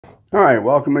All right,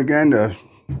 welcome again to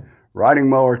Riding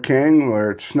Mower King,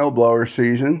 where it's snowblower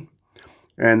season.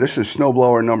 And this is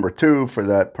snowblower number 2 for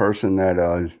that person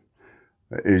that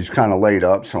is kind of laid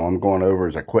up. So I'm going over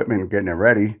his equipment, getting it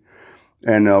ready.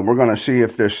 And we're going to see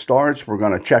if this starts. We're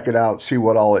going to check it out, see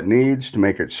what all it needs to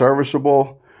make it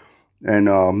serviceable. And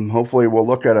hopefully we'll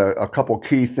look at a couple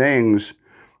key things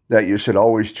that you should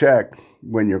always check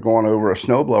when you're going over a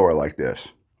snowblower like this.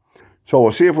 So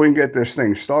we'll see if we can get this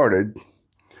thing started.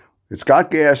 It's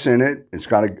got gas in it. It's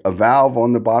got a valve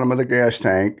on the bottom of the gas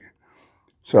tank.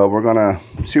 So we're going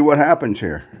to see what happens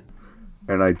here.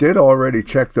 And I did already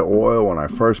check the oil when I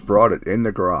first brought it in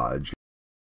the garage.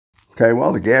 Okay,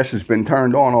 well, the gas has been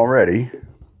turned on already.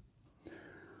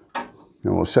 And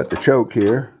we'll set the choke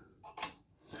here.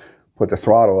 Put the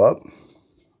throttle up.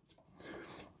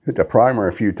 Hit the primer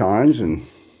a few times and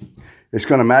it's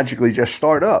going to magically just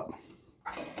start up.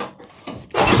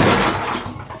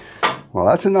 Well,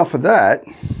 that's enough of that.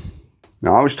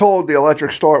 Now, I was told the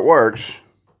electric start works.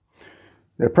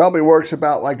 It probably works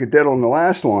about like it did on the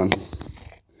last one,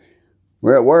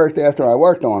 where it worked after I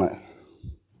worked on it.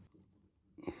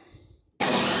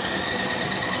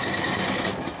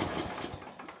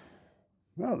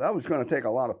 Well, that was going to take a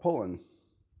lot of pulling.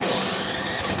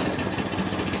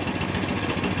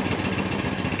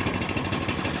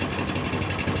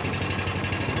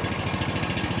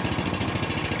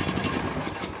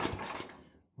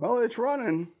 Well, it's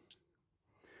running.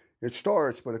 It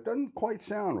starts, but it doesn't quite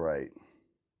sound right.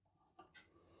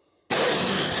 I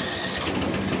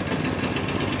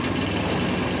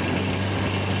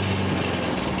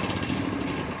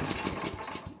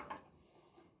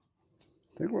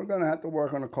think we're going to have to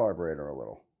work on the carburetor a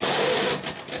little.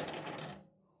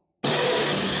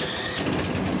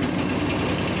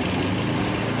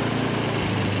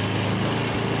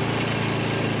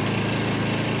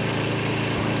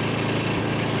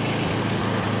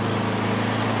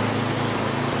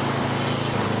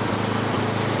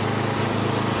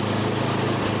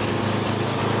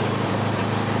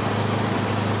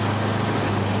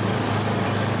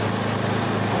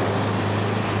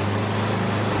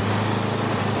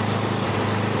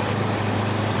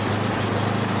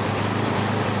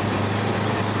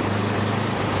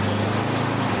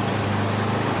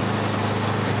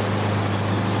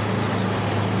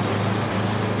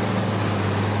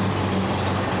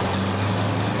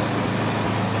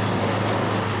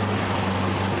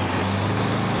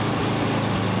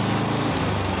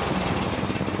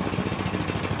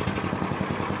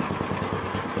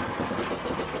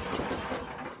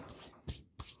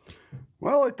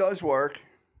 Well, it does work.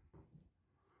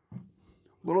 A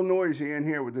little noisy in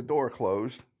here with the door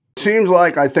closed. Seems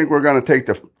like I think we're going to take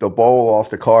the bowl off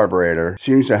the carburetor.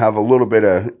 Seems to have a little bit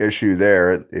of issue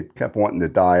there. It kept wanting to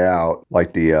die out.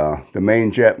 Like the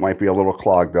main jet might be a little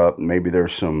clogged up. Maybe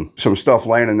there's some stuff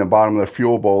laying in the bottom of the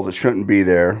fuel bowl that shouldn't be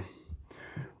there.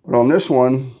 But on this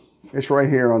one, it's right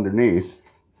here underneath.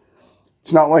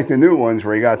 It's not like the new ones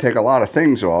where you got to take a lot of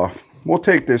things off. We'll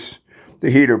take the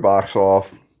heater box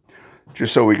off,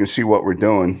 just so we can see what we're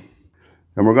doing.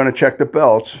 And we're going to check the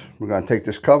belts. We're going to take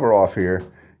this cover off here.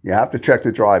 You have to check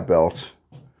the drive belts.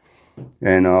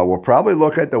 And we'll probably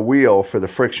look at the wheel for the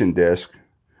friction disc,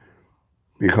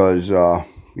 because you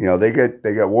know, they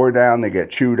get wore down, they get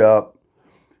chewed up.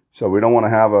 So we don't want to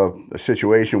have a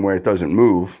situation where it doesn't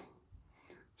move.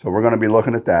 So we're going to be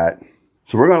looking at that.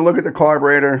 So we're going to look at the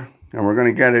carburetor and we're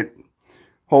going to get it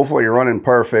hopefully running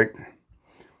perfect.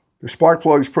 The spark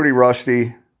plug's pretty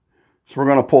rusty. So we're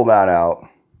going to pull that out.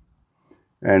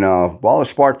 And while the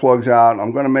spark plug's out,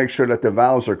 I'm going to make sure that the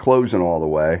valves are closing all the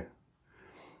way.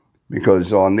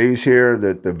 Because on these here,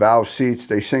 the valve seats,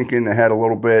 they sink in the head a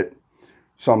little bit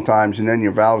sometimes, and then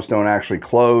your valves don't actually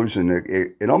close. And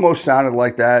it almost sounded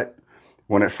like that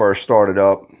when it first started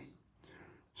up.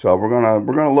 So we're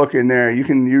gonna look in there. You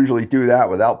can usually do that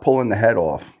without pulling the head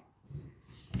off.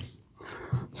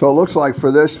 So it looks like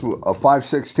for this, a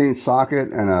 5/16 socket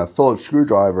and a Phillips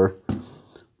screwdriver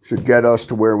should get us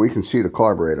to where we can see the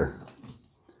carburetor.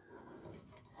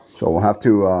 So we'll have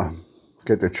to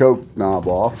get the choke knob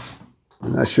off.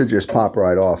 And that should just pop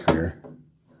right off here.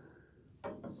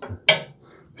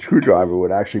 Screwdriver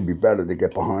would actually be better to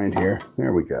get behind here.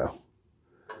 There we go.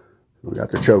 We got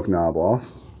the choke knob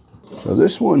off. So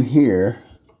this one here,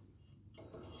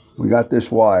 we got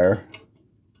this wire.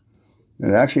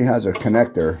 It actually has a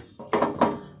connector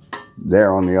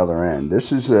there on the other end.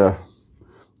 This is a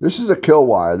kill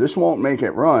wire. This won't make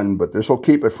it run, but this will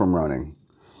keep it from running.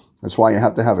 That's why you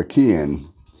have to have a key in.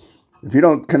 If you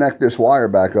don't connect this wire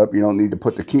back up, you don't need to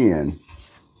put the key in.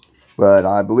 But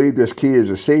I believe this key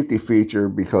is a safety feature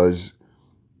because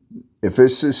if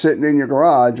this is sitting in your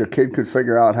garage, a kid could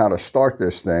figure out how to start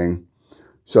this thing.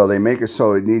 So they make it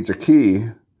so it needs a key,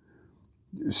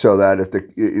 so that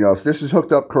if this is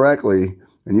hooked up correctly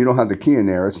and you don't have the key in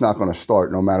there, it's not going to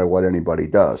start no matter what anybody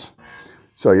does.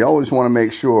 So you always want to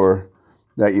make sure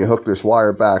that you hook this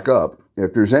wire back up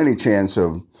if there's any chance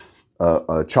of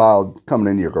a child coming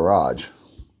into your garage.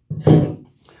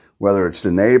 Whether it's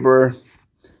the neighbor,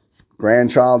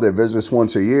 grandchild that visits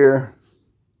once a year,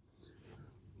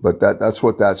 but that's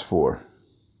what that's for.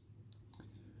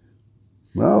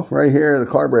 Well, right here, the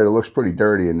carburetor looks pretty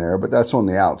dirty in there, but that's on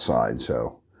the outside,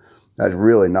 so that's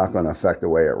really not going to affect the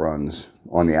way it runs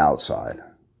on the outside.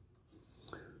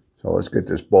 So let's get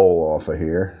this bowl off of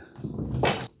here.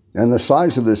 And the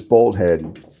size of this bolt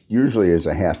head usually is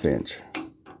a 1/2 inch.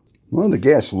 Well, the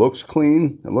gas looks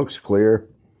clean. It looks clear.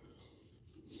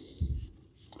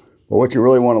 But what you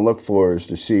really want to look for is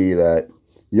to see that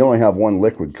you only have one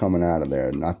liquid coming out of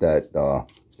there, not that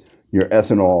your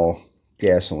ethanol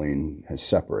gasoline has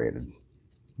separated.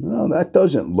 Well, that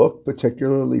doesn't look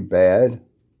particularly bad.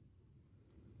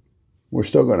 We're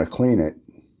still going to clean it,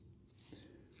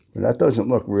 but that doesn't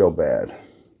look real bad.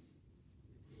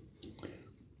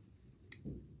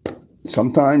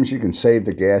 Sometimes you can save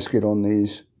the gasket on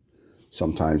these.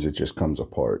 Sometimes it just comes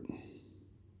apart.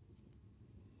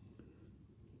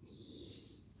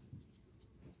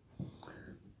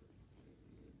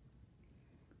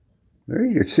 There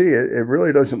you can see it. It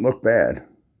really doesn't look bad.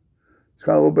 It's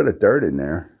got a little bit of dirt in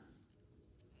there.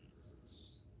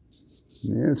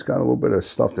 Yeah, it's got a little bit of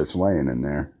stuff that's laying in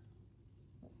there.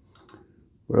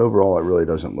 But overall, it really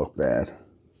doesn't look bad.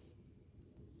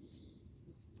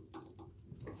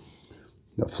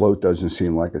 The float doesn't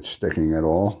seem like it's sticking at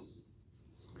all.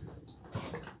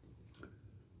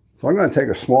 So I'm going to take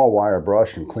a small wire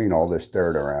brush and clean all this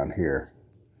dirt around here.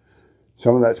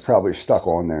 Some of that's probably stuck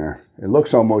on there. It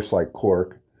looks almost like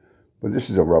cork, but this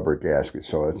is a rubber gasket,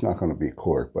 so it's not going to be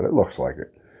cork, but it looks like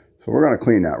it. So we're going to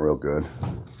clean that real good.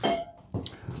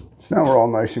 So now we're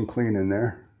all nice and clean in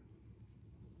there.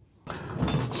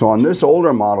 So on this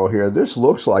older model here, this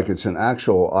looks like it's an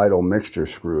actual idle mixture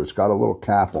screw. It's got a little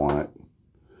cap on it.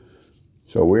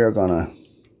 So we're gonna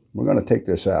take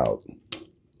this out.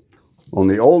 On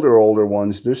the older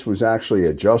ones, this was actually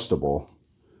adjustable.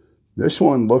 This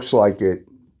one looks like it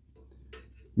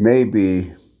may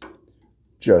be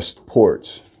just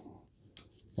ports,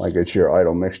 like it's your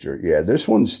idle mixture. Yeah, this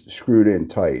one's screwed in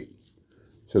tight.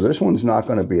 So this one's not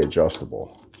going to be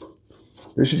adjustable.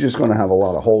 This is just going to have a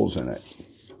lot of holes in it.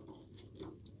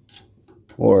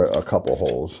 Or a couple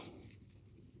holes.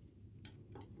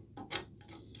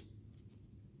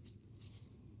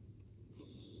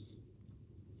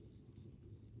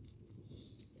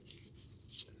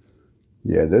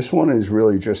 Yeah, this one is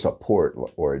really just a port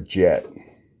or a jet.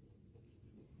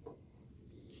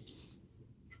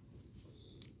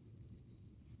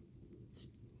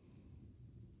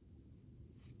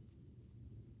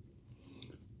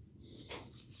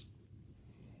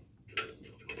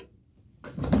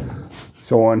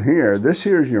 So on here, this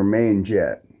here is your main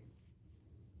jet.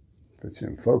 If it's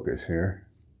in focus here.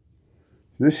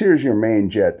 This here is your main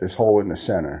jet, this hole in the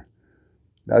center.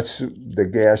 That's the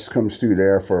gas comes through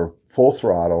there for full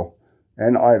throttle,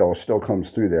 and idle still comes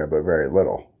through there, but very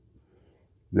little.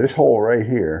 This hole right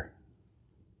here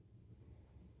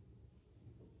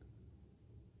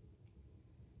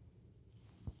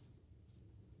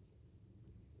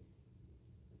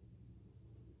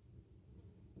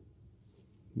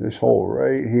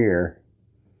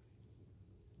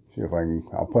see if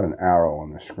I'll put an arrow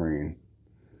on the screen.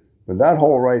 But that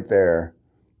hole right there,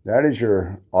 that is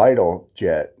your idle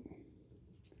jet.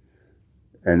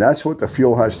 And that's what the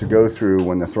fuel has to go through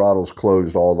when the throttle's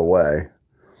closed all the way.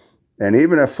 And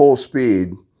even at full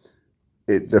speed,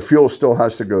 the fuel still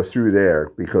has to go through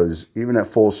there, because even at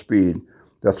full speed,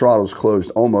 the throttle's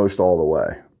closed almost all the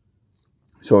way.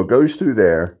 So it goes through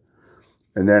there,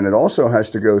 and then it also has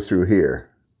to go through here.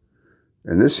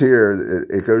 And this here,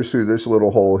 it goes through this little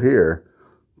hole here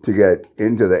to get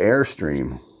into the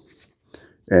airstream.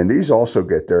 And these also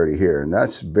get dirty here, and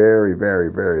that's very,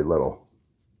 very, very little.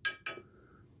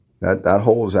 That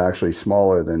hole is actually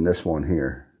smaller than this one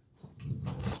here.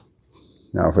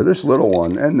 Now for this little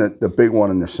one, and the big one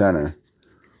in the center,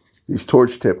 these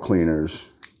torch tip cleaners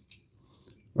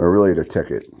are really the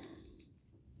ticket.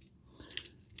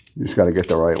 You just got to get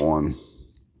the right one.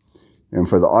 And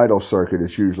for the idle circuit,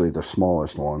 it's usually the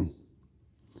smallest one,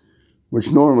 which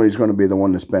normally is going to be the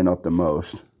one that's bent up the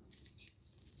most.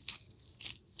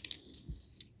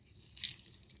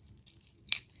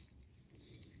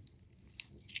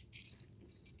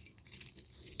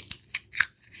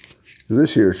 So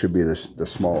this here should be the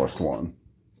smallest one.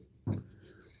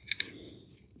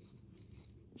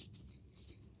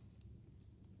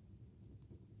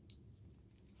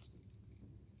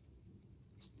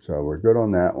 So we're good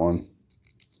on that one.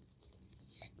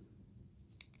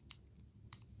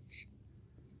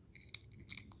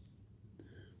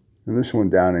 And this one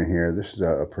down in here, this is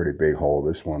a pretty big hole.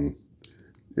 This one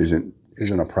isn't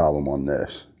a problem on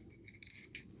this.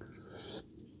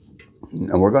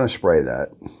 And we're going to spray that.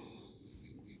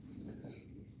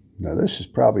 Now this is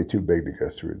probably too big to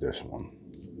go through this one.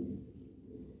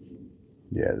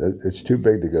 Yeah, it's too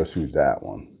big to go through that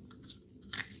one.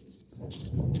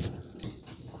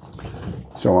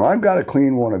 So when I've got to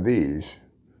clean one of these,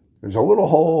 there's a little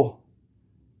hole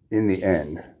in the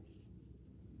end.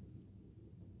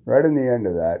 Right in the end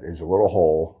of that is a little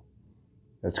hole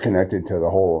that's connected to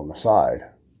the hole on the side.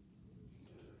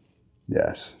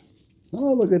 Yes.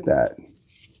 Oh, look at that.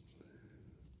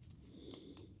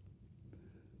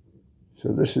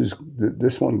 So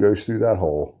this one goes through that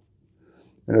hole.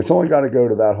 And it's only got to go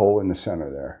to that hole in the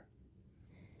center there.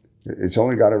 It's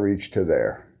only got to reach to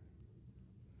there.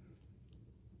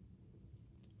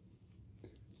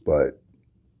 But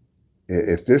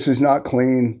if this is not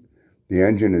clean, the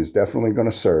engine is definitely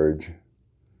going to surge,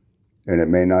 and it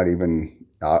may not even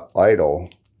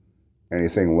idle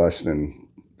anything less than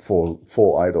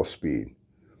full idle speed.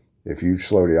 If you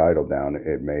slow the idle down,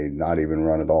 it may not even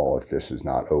run at all if this is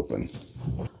not open.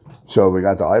 So we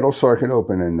got the idle circuit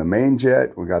open in the main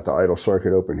jet. We got the idle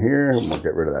circuit open here. And we'll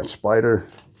get rid of that spider.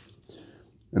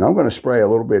 And I'm going to spray a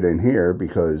little bit in here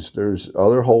because there's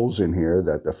other holes in here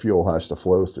that the fuel has to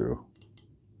flow through.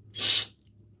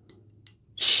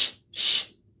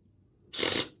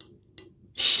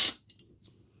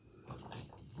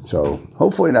 So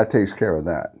hopefully that takes care of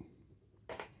that.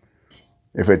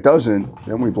 If it doesn't,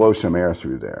 then we blow some air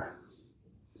through there.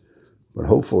 But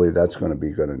hopefully that's going to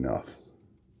be good enough.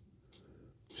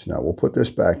 So now we'll put this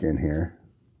back in here.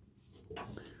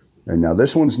 And now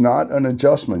this one's not an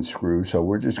adjustment screw, so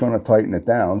we're just going to tighten it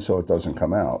down so it doesn't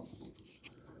come out,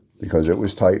 because it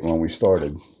was tight when we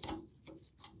started.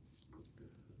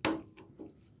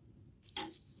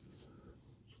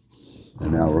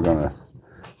 And now we're going to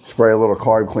spray a little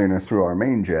carb cleaner through our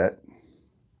main jet.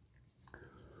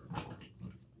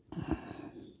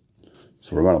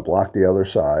 So we're going to block the other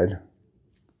side.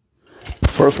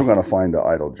 First we're going to find the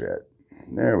idle jet.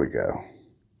 There we go.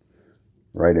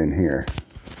 Right in here.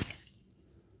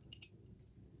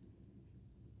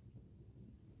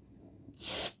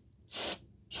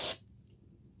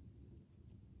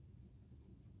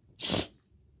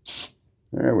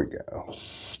 There we go.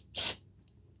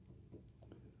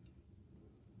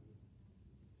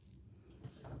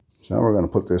 So now we're going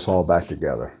to put this all back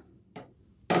together.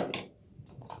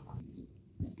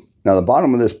 Now the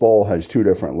bottom of this bowl has two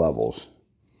different levels.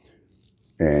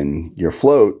 And your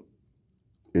float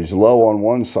is low on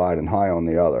one side and high on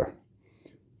the other.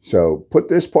 So put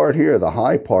this part here, the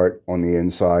high part on the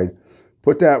inside,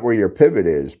 put that where your pivot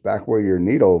is, back where your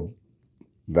needle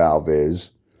valve is,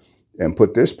 and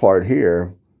put this part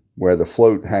here where the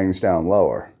float hangs down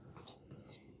lower.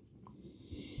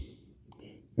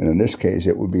 And in this case,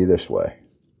 it would be this way.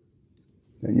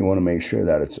 Then you want to make sure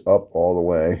that it's up all the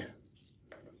way,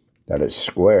 that it's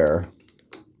square,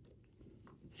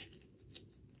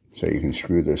 so you can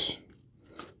screw this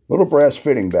little brass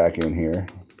fitting back in here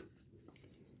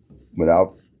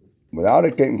without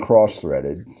it getting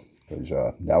cross-threaded, because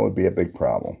that would be a big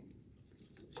problem.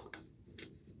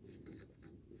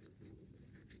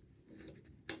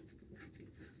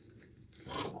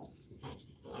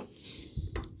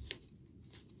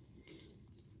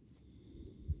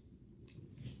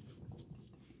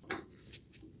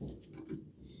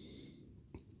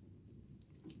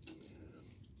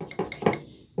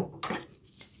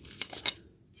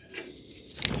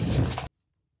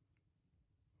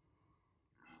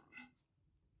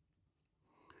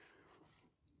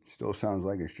 Still sounds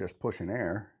like it's just pushing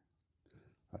air.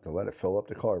 I have to let it fill up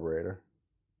the carburetor.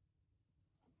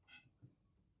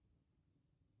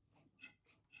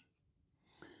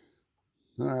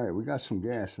 All right, we got some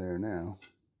gas there now.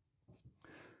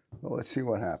 Well, let's see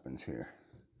what happens here.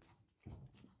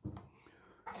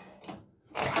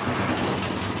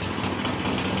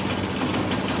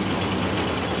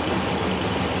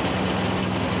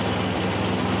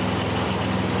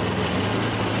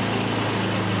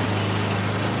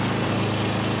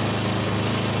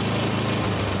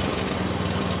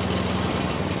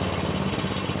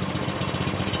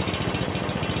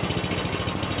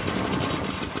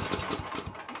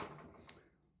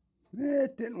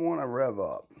 It didn't want to rev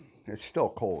up. It's still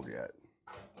cold yet.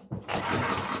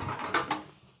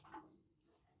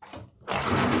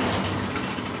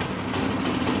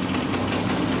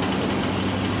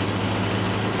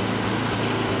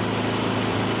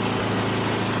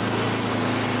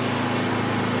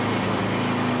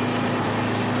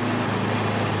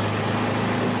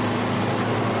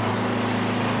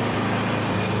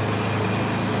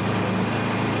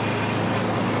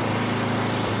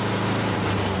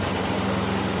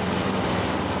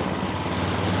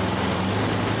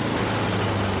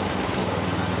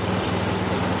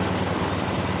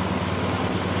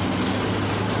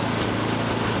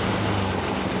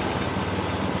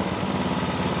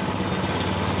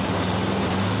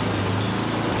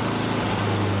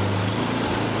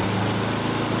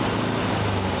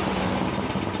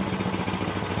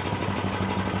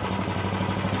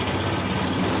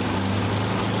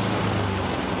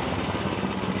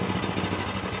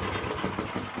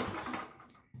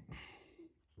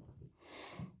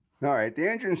 All right, the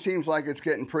engine seems like it's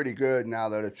getting pretty good now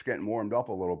that it's getting warmed up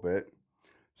a little bit.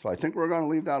 So I think we're going to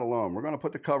leave that alone. We're going to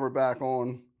put the cover back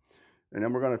on, and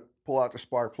then we're going to pull out the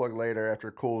spark plug later after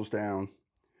it cools down.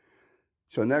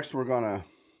 So next we're going to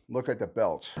look at the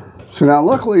belts. So now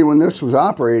luckily when this was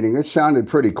operating, it sounded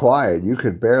pretty quiet. You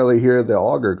could barely hear the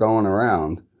auger going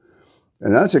around.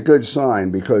 And that's a good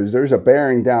sign because there's a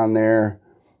bearing down there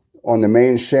on the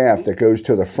main shaft that goes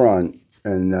to the front.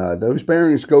 And those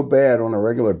bearings go bad on a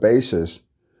regular basis.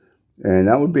 And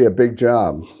that would be a big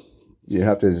job. You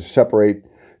have to separate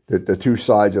the two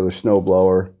sides of the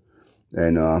snowblower.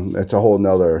 And that's a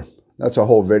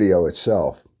whole video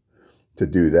itself to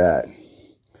do that.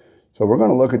 So we're going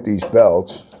to look at these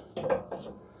belts.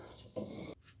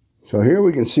 So here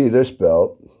we can see this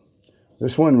belt.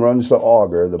 This one runs the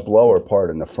auger, the blower part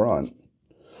in the front.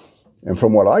 And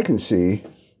from what I can see,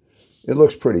 it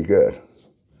looks pretty good.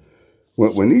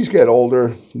 When these get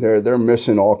older, they're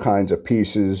missing all kinds of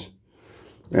pieces.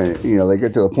 And, you know, they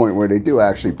get to the point where they do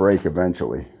actually break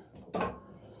eventually.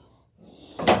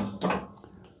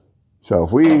 So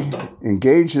if we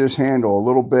engage this handle a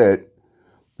little bit,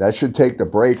 that should take the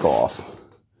brake off.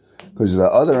 Because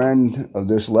the other end of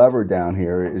this lever down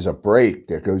here is a brake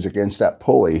that goes against that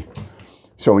pulley.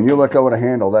 So when you let go of the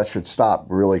handle, that should stop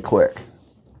really quick.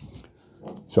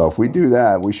 So if we do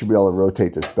that, we should be able to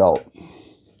rotate this belt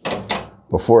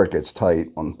before it gets tight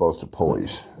on both the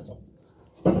pulleys.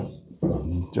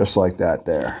 Just like that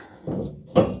there.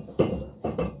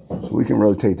 So we can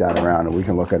rotate that around and we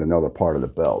can look at another part of the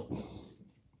belt.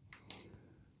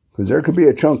 Because there could be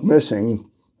a chunk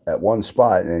missing at one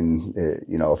spot, and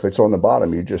you know, if it's on the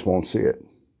bottom, you just won't see it.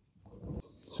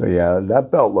 So yeah,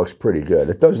 that belt looks pretty good.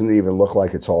 It doesn't even look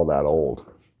like it's all that old.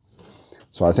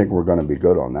 So I think we're going to be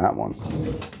good on that one.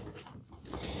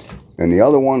 And the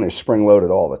other one is spring-loaded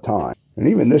all the time. And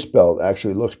even this belt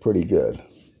actually looks pretty good.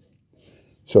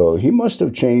 So he must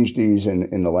have changed these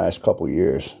in the last couple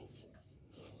years.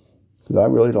 Because I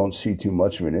really don't see too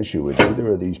much of an issue with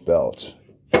either of these belts.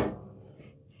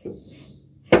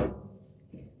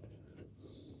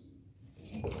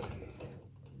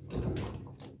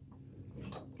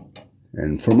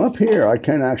 And from up here, I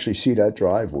can actually see that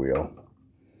drive wheel.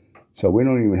 So we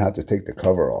don't even have to take the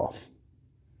cover off.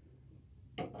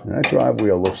 And that drive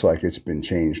wheel looks like it's been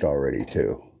changed already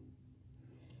too,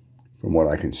 from what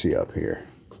I can see up here.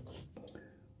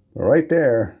 But right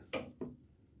there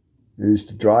is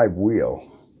the drive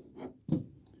wheel.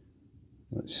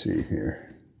 Let's see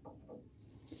here.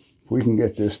 If we can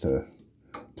get this to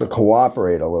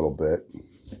cooperate a little bit.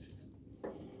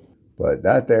 But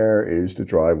that there is the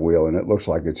drive wheel, and it looks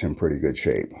like it's in pretty good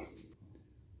shape.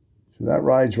 So that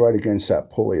rides right against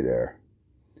that pulley there.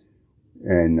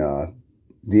 And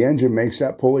the engine makes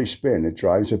that pulley spin. It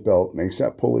drives a belt, makes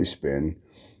that pulley spin.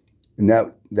 And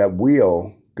that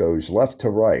wheel goes left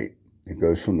to right. It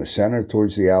goes from the center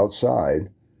towards the outside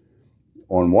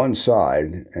on one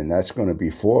side, and that's going to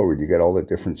be forward. You get all the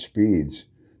different speeds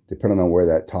depending on where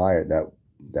that tire,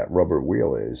 that rubber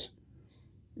wheel is.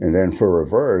 And then for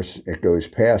reverse, it goes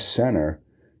past center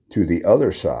to the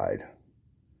other side.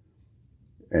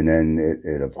 And then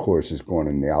it of course, is going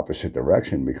in the opposite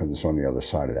direction because it's on the other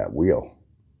side of that wheel.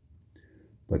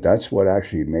 But that's what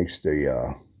actually makes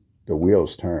the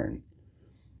wheels turn,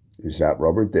 is that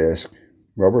rubber disc,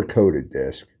 rubber-coated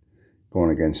disc,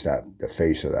 going against the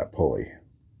face of that pulley.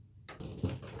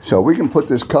 So we can put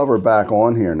this cover back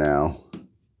on here now,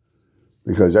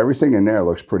 because everything in there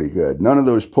looks pretty good. None of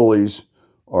those pulleys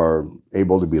are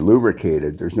able to be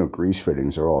lubricated. There's no grease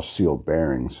fittings. They're all sealed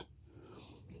bearings.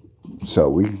 So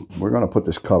we're going to put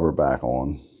this cover back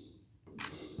on.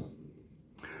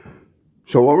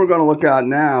 So what we're going to look at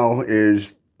now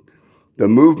is the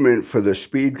movement for the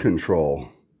speed control.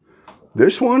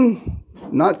 This one,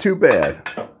 not too bad.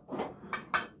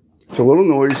 It's a little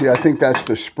noisy. I think that's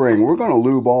the spring. We're going to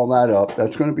lube all that up.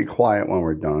 That's going to be quiet when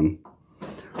we're done.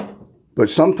 But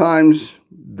sometimes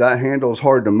that handle is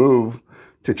hard to move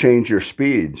to change your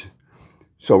speeds.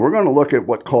 So we're going to look at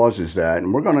what causes that,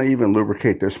 and we're going to even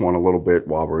lubricate this one a little bit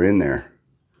while we're in there.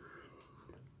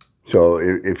 So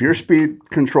if your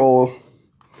speed control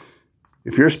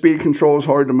is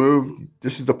hard to move,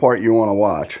 this is the part you want to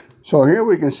watch. So here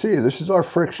we can see this is our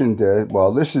friction disc.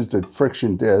 Well, this is the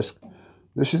friction disc.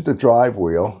 This is the drive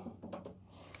wheel.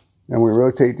 And we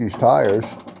rotate these tires.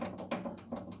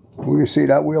 We can see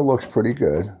that wheel looks pretty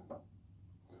good.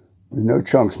 There's no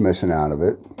chunks missing out of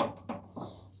it.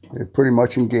 It pretty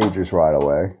much engages right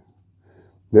away.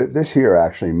 This here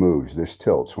actually moves. This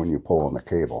tilts when you pull on the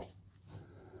cable.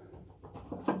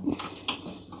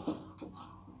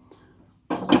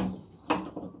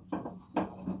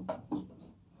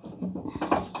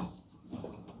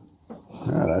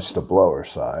 that's the blower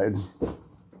side.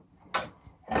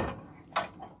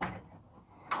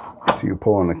 So you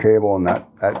pull on the cable and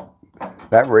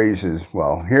that raises,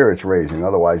 well, here it's raising,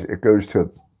 otherwise it goes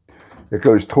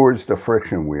towards the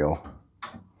friction wheel.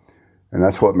 And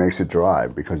that's what makes it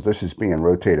drive, because this is being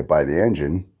rotated by the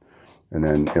engine, and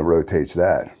then it rotates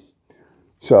that.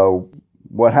 So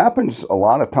what happens a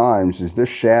lot of times is this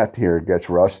shaft here gets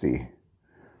rusty.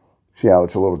 See how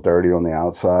it's a little dirty on the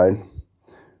outside?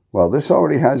 Well, this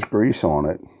already has grease on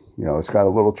it. You know, it's got a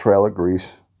little trail of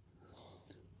grease.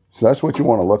 So that's what you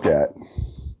want to look at.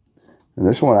 And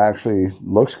this one actually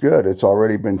looks good. It's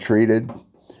already been treated.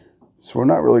 So we're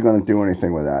not really going to do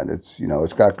anything with that. It's, you know,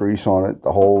 it's got grease on it,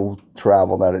 the whole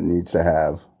travel that it needs to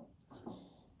have.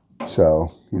 So,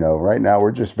 you know, right now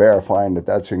we're just verifying that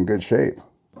that's in good shape.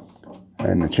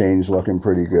 And the chain's looking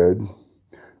pretty good.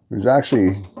 There's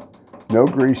actually no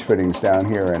grease fittings down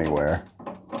here anywhere.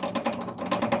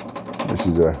 This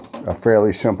is a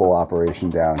fairly simple operation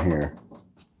down here.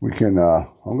 We can,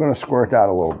 I'm going to squirt that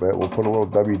a little bit. We'll put a little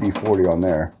WD-40 on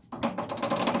there.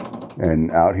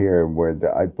 And out here where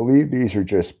I believe these are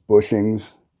just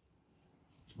bushings.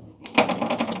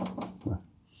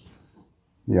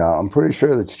 Yeah, I'm pretty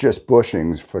sure it's just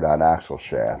bushings for that axle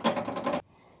shaft.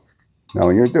 Now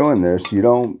when you're doing this, you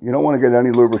don't want to get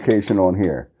any lubrication on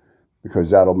here,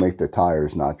 because that'll make the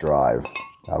tires not drive.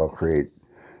 That'll create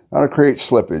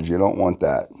slippage. You don't want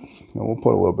that. And we'll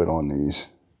put a little bit on these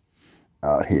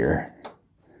out here,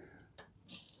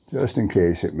 just in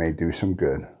case it may do some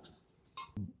good.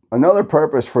 Another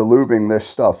purpose for lubing this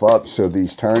stuff up so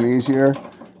these turn easier,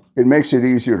 it makes it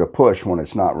easier to push when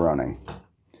it's not running.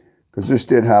 Because this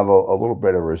did have a little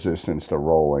bit of resistance to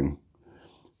rolling.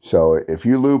 So if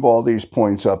you lube all these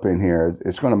points up in here,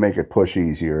 it's going to make it push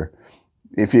easier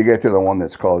if you get to the one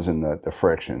that's causing the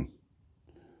friction.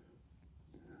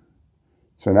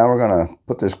 So now we're going to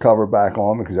put this cover back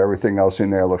on, because everything else in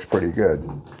there looks pretty good.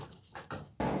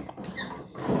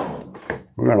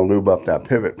 We're going to lube up that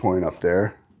pivot point up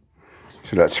there,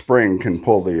 so that spring can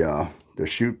pull the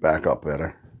chute back up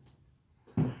better.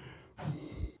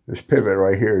 This pivot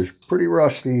right here is pretty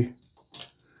rusty,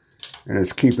 and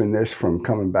it's keeping this from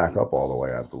coming back up all the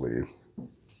way, I believe.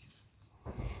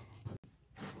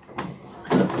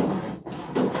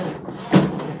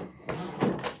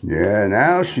 Yeah,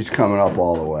 now she's coming up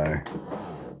all the way.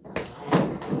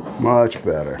 Much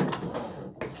better.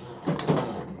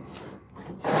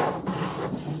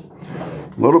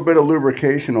 A little bit of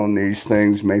lubrication on these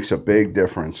things makes a big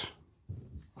difference.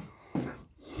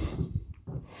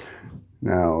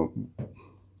 Now,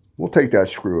 we'll take that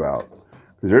screw out,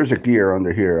 because there's a gear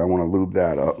under here. I want to lube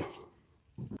that up.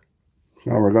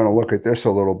 Now we're going to look at this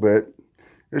a little bit.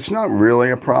 It's not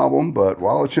really a problem, but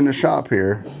while it's in the shop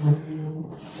here,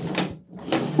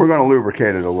 we're going to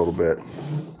lubricate it a little bit.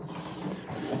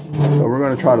 So we're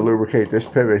going to try to lubricate this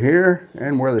pivot here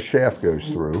and where the shaft goes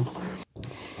through.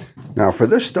 Now for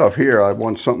this stuff here, I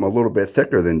want something a little bit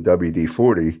thicker than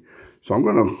WD-40. So I'm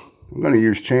going to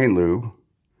use chain lube.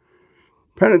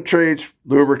 Penetrates,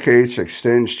 lubricates,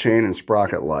 extends chain and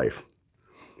sprocket life.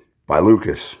 By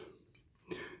Lucas.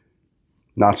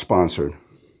 Not sponsored.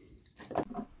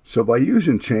 So by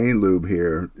using chain lube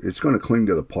here, it's going to cling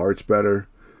to the parts better.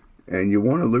 And you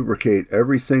want to lubricate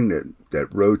everything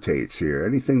that rotates here.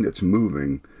 Anything that's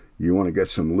moving, you want to get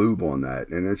some lube on that.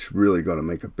 And it's really going to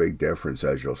make a big difference,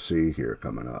 as you'll see here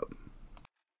coming up.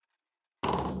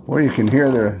 Well, you can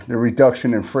hear the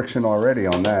reduction in friction already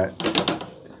on that.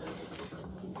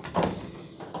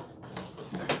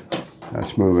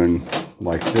 That's moving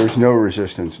like there's no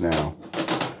resistance now.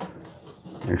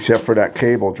 Except for that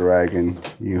cable dragging,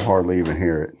 you hardly even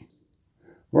hear it.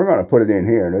 We're going to put it in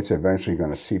here, and it's eventually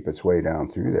going to seep its way down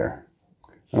through there.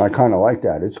 And I kind of like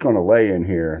that. It's going to lay in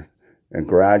here and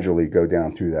gradually go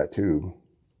down through that tube.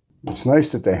 It's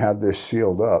nice that they have this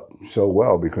sealed up so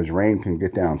well, because rain can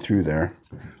get down through there.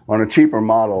 On a cheaper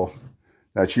model,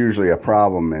 that's usually a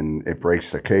problem, and it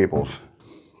breaks the cables.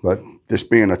 But this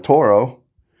being a Toro,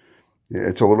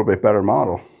 it's a little bit better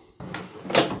model.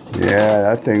 Yeah,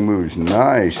 that thing moves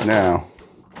nice now.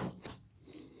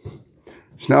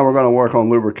 So now we're going to work on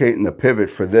lubricating the pivot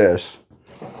for this,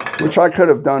 which I could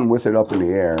have done with it up in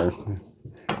the air.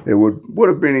 It would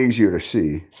have been easier to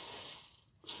see.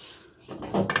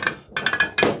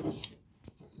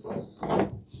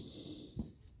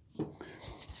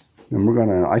 And we're going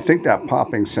to, I think that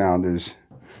popping sound is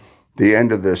the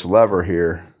end of this lever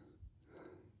here.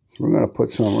 So we're going to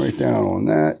put some right down on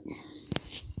that.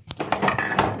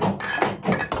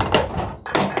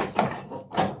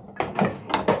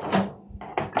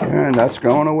 And that's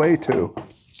going away too.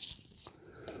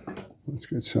 Let's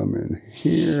get some in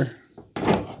here.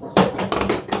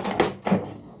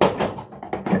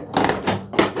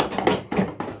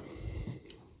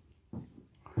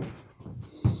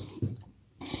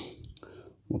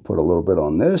 a little bit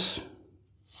on this,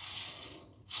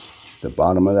 the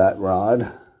bottom of that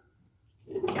rod.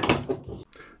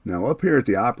 Now up here at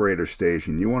the operator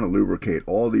station, you want to lubricate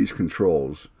all these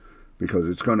controls because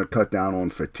it's going to cut down on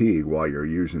fatigue while you're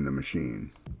using the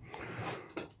machine.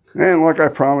 And like I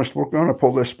promised, we're going to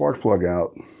pull this spark plug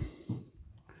out.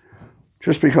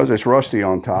 Just because it's rusty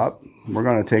on top, we're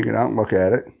going to take it out and look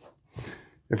at it.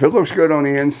 If it looks good on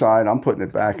the inside, I'm putting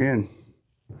it back in.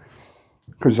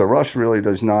 Because the rust really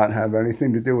does not have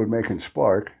anything to do with making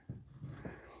spark.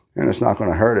 And it's not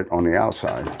going to hurt it on the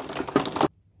outside.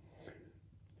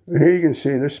 Here you can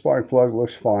see this spark plug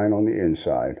looks fine on the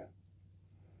inside.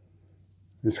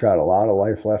 It's got a lot of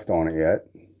life left on it yet.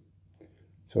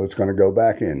 So it's going to go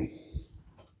back in.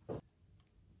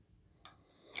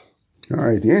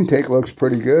 Alright, the intake looks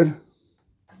pretty good.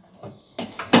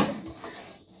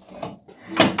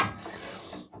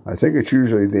 I think it's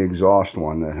usually the exhaust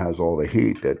one that has all the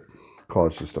heat that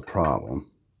causes the problem.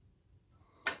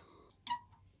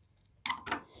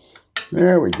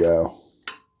 There we go.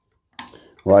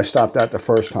 Well, I stopped that the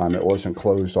first time. It wasn't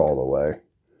closed all the way.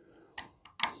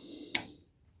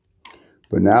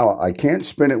 But now I can't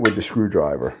spin it with the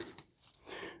screwdriver.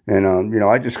 And, you know,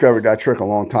 I discovered that trick a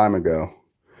long time ago.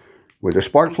 With the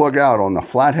spark plug out on the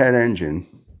flathead engine,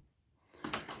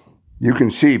 you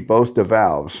can see both the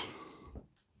valves.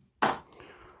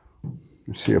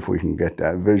 Let's see if we can get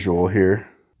that visual here.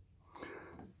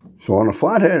 So on a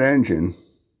flathead engine,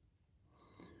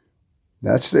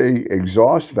 that's the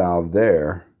exhaust valve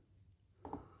there.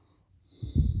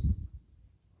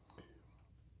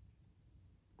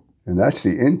 And that's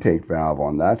the intake valve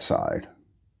on that side.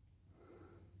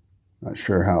 Not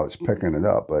sure how it's picking it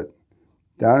up, but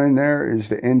down in there is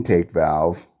the intake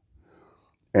valve.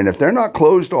 And if they're not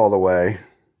closed all the way,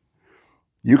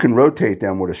 you can rotate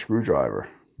them with a screwdriver.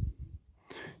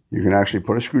 You can actually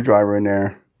put a screwdriver in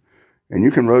there and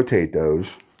you can rotate those.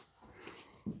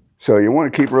 So you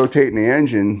want to keep rotating the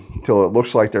engine until it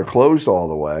looks like they're closed all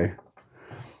the way.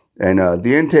 And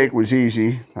the intake was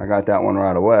easy. I got that one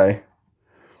right away.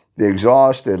 The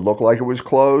exhaust, it looked like it was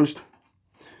closed.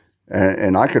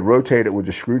 And I could rotate it with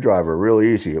the screwdriver real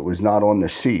easy. It was not on the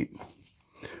seat.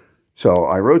 So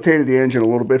I rotated the engine a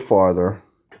little bit farther.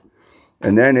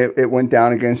 And then it went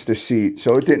down against the seat,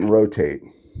 so it didn't rotate.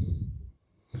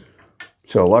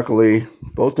 So luckily,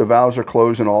 both the valves are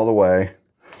closing all the way.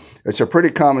 It's a pretty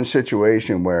common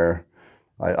situation where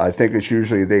I think it's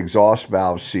usually the exhaust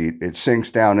valve seat. It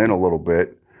sinks down in a little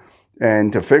bit.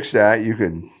 And to fix that, you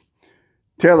could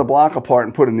tear the block apart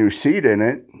and put a new seat in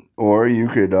it. Or you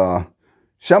could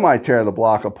semi-tear the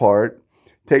block apart,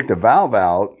 take the valve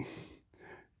out,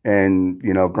 and,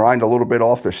 you know, grind a little bit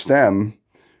off the stem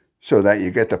so that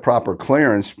you get the proper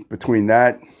clearance between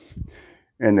that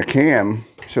and the cam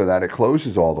so that it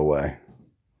closes all the way.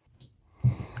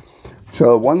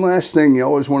 So one last thing you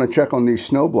always want to check on these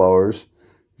snowblowers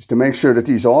is to make sure that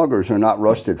these augers are not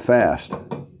rusted fast.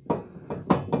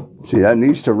 See, that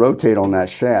needs to rotate on that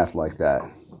shaft like that.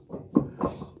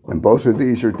 And both of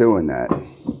these are doing that.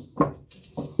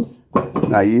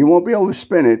 Now, you won't be able to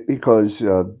spin it because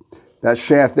that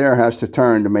shaft there has to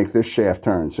turn to make this shaft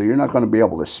turn. So you're not going to be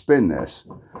able to spin this.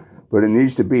 But it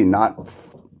needs to be not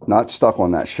stuck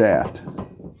on that shaft.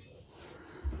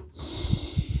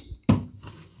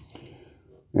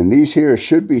 And these here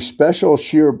should be special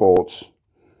shear bolts.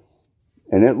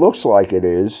 And it looks like it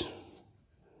is.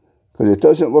 Because it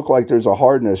doesn't look like there's a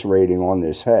hardness rating on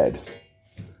this head.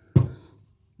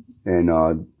 And,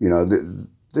 you know,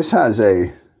 this has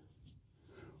a,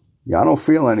 yeah, I don't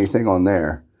feel anything on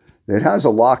there. It has a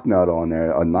lock nut on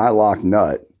there, a nylock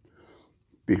nut,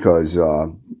 because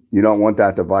you don't want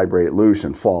that to vibrate loose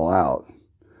and fall out.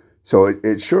 So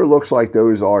it sure looks like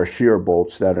those are shear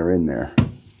bolts that are in there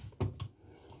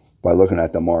by looking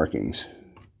at the markings.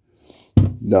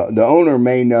 The owner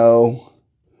may know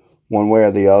one way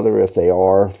or the other if they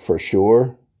are for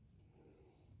sure.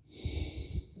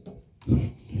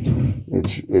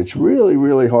 It's really,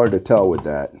 really hard to tell with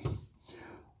that.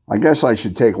 I guess I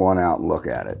should take one out and look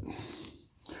at it.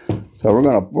 So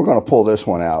we're gonna pull this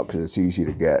one out because it's easy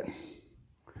to get.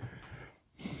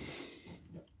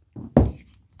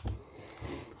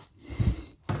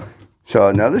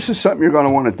 So now this is something you're going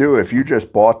to want to do if you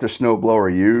just bought the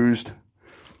snowblower used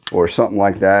or something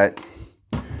like that.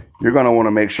 You're going to want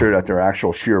to make sure that there are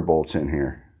actual shear bolts in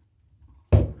here.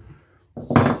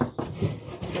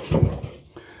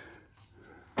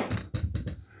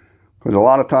 Because a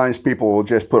lot of times people will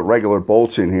just put regular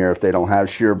bolts in here if they don't have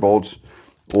shear bolts,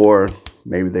 or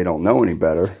maybe they don't know any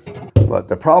better. But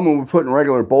the problem with putting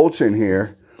regular bolts in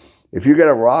here, if you get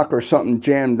a rock or something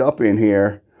jammed up in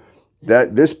here,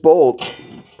 that this bolt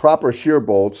proper shear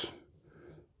bolts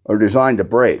are designed to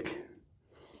break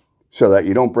so that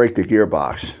you don't break the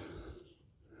gearbox.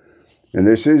 And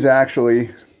this is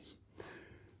actually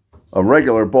a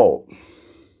regular bolt.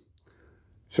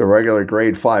 It's a regular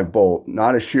grade 5 bolt,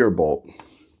 not a shear bolt.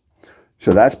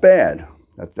 So that's bad.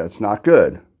 That's not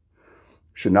good.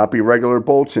 Should not be regular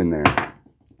bolts in there.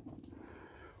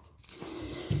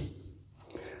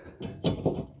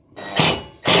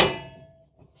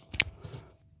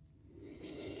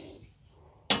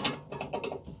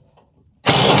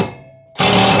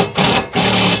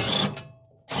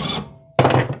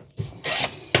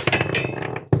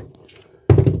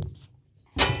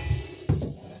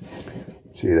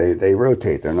 See, they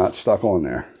rotate. They're not stuck on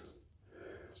there.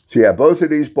 So yeah, both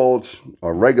of these bolts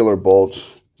are regular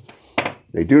bolts.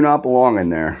 They do not belong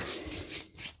in there.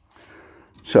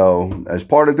 So as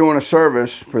part of doing a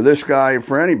service for this guy,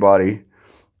 for anybody,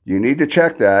 you need to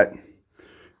check that.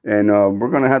 And we're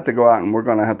going to have to go out and we're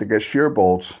going to have to get shear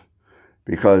bolts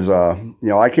because, you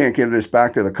know, I can't give this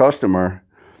back to the customer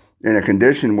in a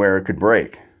condition where it could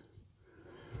break.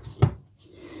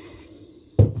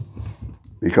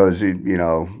 Because, you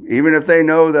know, even if they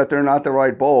know that they're not the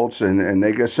right bolts and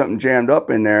they get something jammed up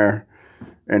in there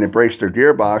and it breaks their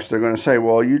gearbox, they're going to say,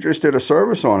 well, you just did a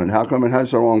service on it. How come it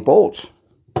has the wrong bolts?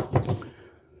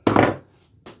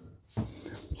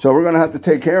 So we're going to have to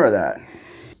take care of that.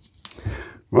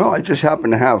 Well, I just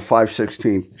happen to have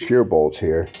 5/16 shear bolts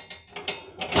here.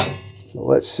 So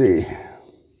let's see.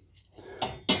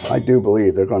 I do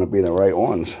believe they're going to be the right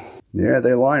ones. Yeah,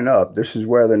 they line up. This is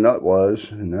where the nut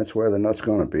was, and that's where the nut's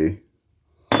going to be.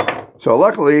 So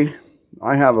luckily,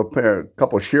 I have a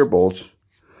couple of shear bolts.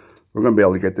 We're going to be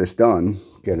able to get this done,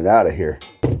 get it out of here.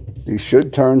 These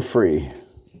should turn free.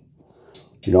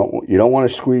 You don't want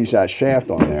to squeeze that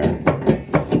shaft on there.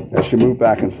 That should move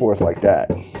back and forth like that,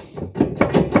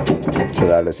 so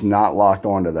that it's not locked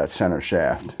onto that center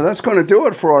shaft. So that's going to do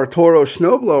it for our Toro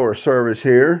snowblower service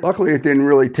here. Luckily, it didn't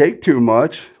really take too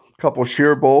much. Couple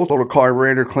shear bolts, a little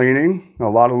carburetor cleaning, a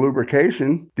lot of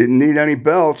lubrication. Didn't need any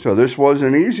belts, so this was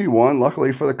an easy one,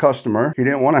 luckily for the customer. He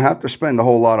didn't want to have to spend a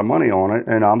whole lot of money on it,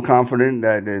 and I'm confident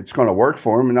that it's going to work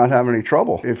for him and not have any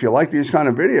trouble. If you like these kind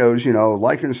of videos, you know,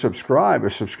 like and subscribe.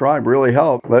 A subscribe really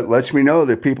helps. Lets me know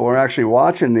that people are actually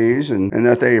watching these and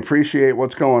that they appreciate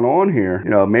what's going on here.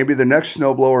 You know, maybe the next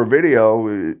snowblower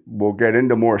video will get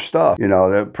into more stuff. You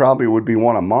know, that probably would be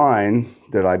one of mine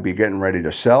that I'd be getting ready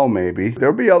to sell maybe.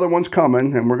 There'll be other ones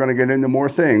coming and we're going to get into more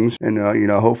things and, you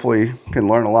know, hopefully can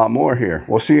learn a lot more here.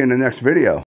 We'll see you in the next video.